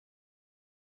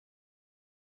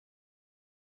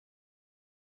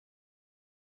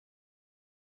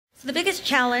So the biggest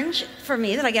challenge for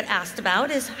me that I get asked about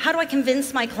is how do I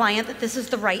convince my client that this is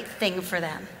the right thing for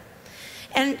them?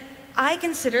 And I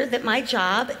consider that my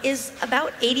job is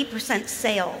about 80%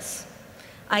 sales.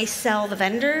 I sell the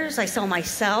vendors, I sell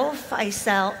myself, I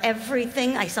sell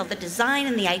everything, I sell the design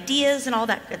and the ideas and all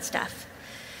that good stuff.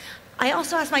 I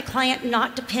also ask my client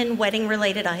not to pin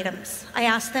wedding-related items. I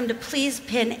ask them to please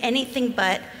pin anything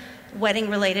but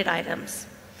wedding-related items,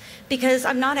 because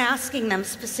I'm not asking them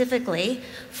specifically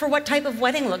for what type of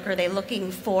wedding look are they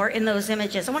looking for in those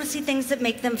images. I want to see things that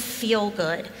make them feel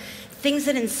good, things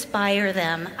that inspire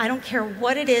them. I don't care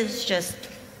what it is, just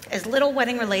as little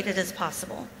wedding-related as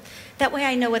possible. That way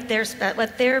I know what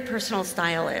their personal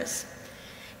style is.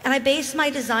 And I base my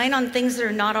design on things that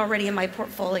are not already in my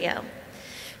portfolio.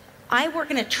 I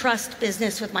work in a trust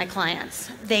business with my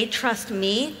clients. They trust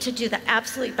me to do the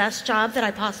absolute best job that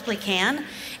I possibly can,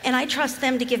 and I trust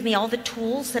them to give me all the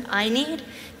tools that I need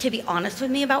to be honest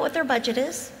with me about what their budget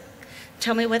is,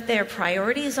 tell me what their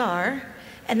priorities are,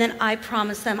 and then I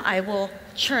promise them I will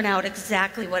churn out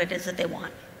exactly what it is that they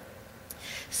want.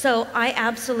 So I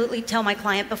absolutely tell my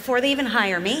client before they even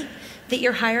hire me that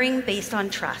you're hiring based on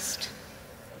trust.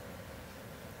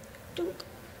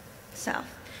 So.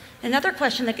 Another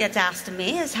question that gets asked of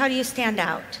me is, how do you stand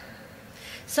out?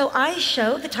 So I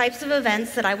show the types of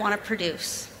events that I want to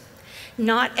produce.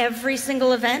 Not every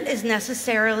single event is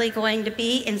necessarily going to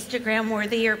be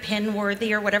Instagram-worthy or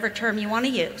pin-worthy or whatever term you want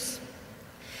to use.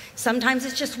 Sometimes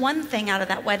it's just one thing out of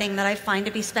that wedding that I find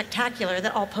to be spectacular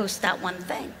that I'll post that one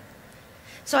thing.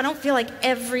 So I don't feel like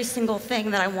every single thing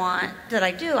that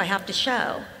I do, I have to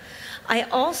show. I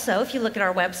also, if you look at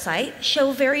our website,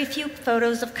 show very few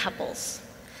photos of couples.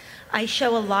 I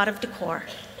show a lot of decor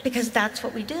because that's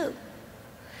what we do.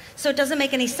 So it doesn't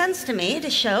make any sense to me to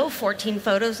show 14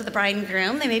 photos of the bride and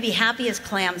groom. They may be happy as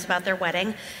clams about their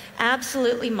wedding,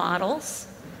 absolutely models.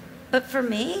 But for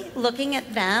me, looking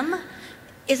at them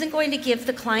isn't going to give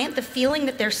the client the feeling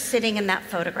that they're sitting in that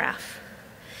photograph,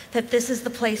 that this is the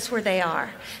place where they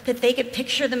are, that they could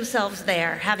picture themselves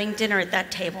there having dinner at that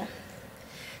table.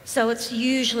 So it's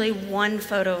usually one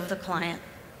photo of the client.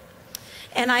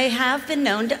 And I have been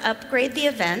known to upgrade the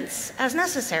events as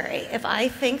necessary. If I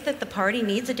think that the party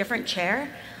needs a different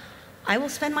chair, I will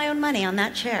spend my own money on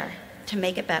that chair to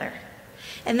make it better.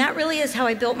 And that really is how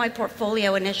I built my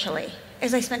portfolio initially,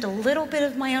 is I spent a little bit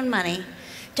of my own money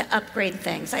to upgrade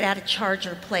things. I'd add a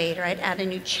charger plate, or I'd add a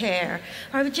new chair,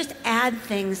 or I would just add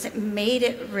things that made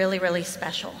it really, really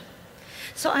special.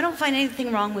 So I don't find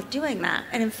anything wrong with doing that.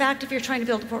 And in fact, if you're trying to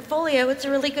build a portfolio, it's a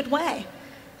really good way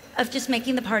of just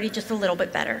making the party just a little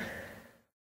bit better.